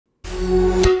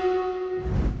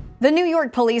The New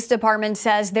York Police Department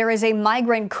says there is a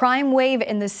migrant crime wave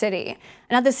in the city.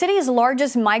 And at the city's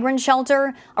largest migrant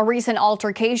shelter, a recent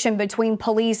altercation between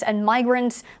police and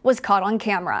migrants was caught on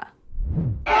camera.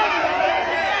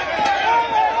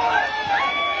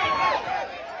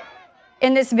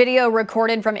 In this video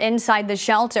recorded from inside the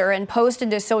shelter and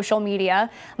posted to social media,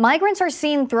 migrants are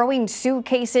seen throwing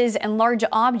suitcases and large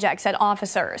objects at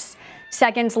officers.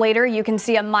 Seconds later, you can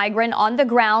see a migrant on the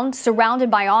ground surrounded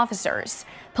by officers.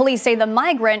 Police say the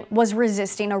migrant was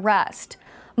resisting arrest.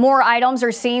 More items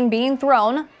are seen being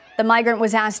thrown. The migrant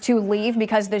was asked to leave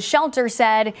because the shelter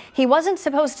said he wasn't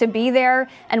supposed to be there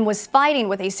and was fighting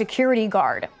with a security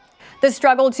guard. The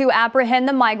struggle to apprehend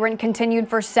the migrant continued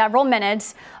for several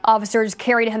minutes. Officers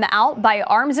carried him out by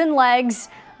arms and legs.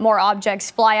 More objects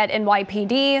fly at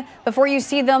NYPD before you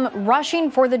see them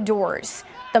rushing for the doors.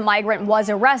 The migrant was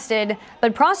arrested,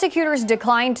 but prosecutors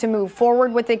declined to move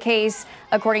forward with the case,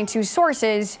 according to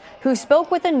sources who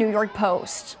spoke with the New York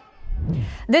Post.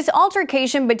 This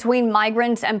altercation between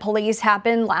migrants and police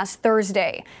happened last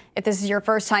Thursday. If this is your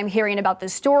first time hearing about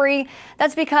this story,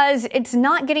 that's because it's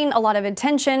not getting a lot of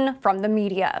attention from the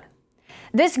media.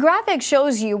 This graphic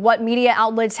shows you what media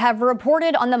outlets have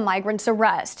reported on the migrant's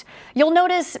arrest. You'll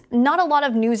notice not a lot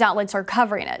of news outlets are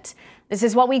covering it. This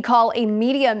is what we call a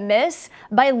media miss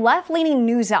by left-leaning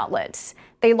news outlets.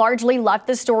 They largely left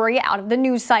the story out of the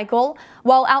news cycle,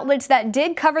 while outlets that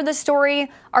did cover the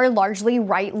story are largely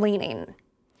right-leaning.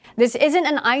 This isn't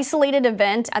an isolated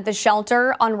event at the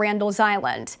shelter on Randall's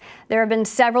Island. There have been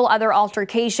several other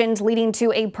altercations leading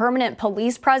to a permanent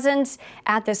police presence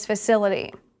at this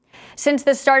facility. Since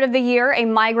the start of the year, a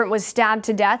migrant was stabbed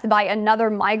to death by another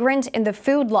migrant in the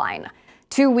food line.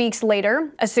 2 weeks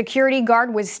later, a security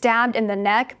guard was stabbed in the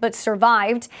neck but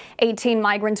survived. 18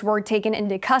 migrants were taken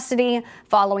into custody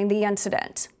following the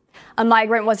incident. A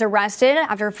migrant was arrested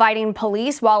after fighting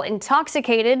police while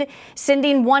intoxicated,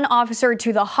 sending one officer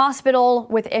to the hospital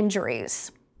with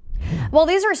injuries. While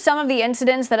these are some of the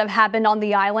incidents that have happened on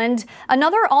the island,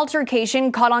 another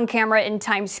altercation caught on camera in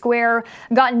Times Square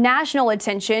got national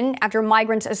attention after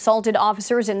migrants assaulted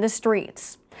officers in the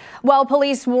streets. While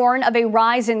police warn of a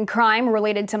rise in crime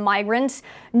related to migrants,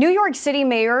 New York City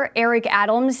Mayor Eric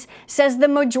Adams says the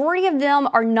majority of them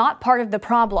are not part of the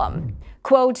problem.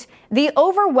 Quote, "The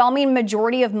overwhelming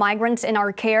majority of migrants in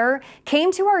our care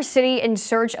came to our city in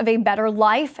search of a better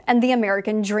life and the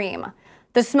American dream.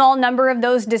 The small number of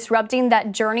those disrupting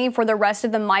that journey for the rest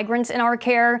of the migrants in our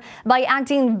care by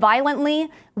acting violently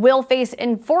will face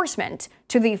enforcement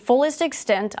to the fullest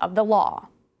extent of the law."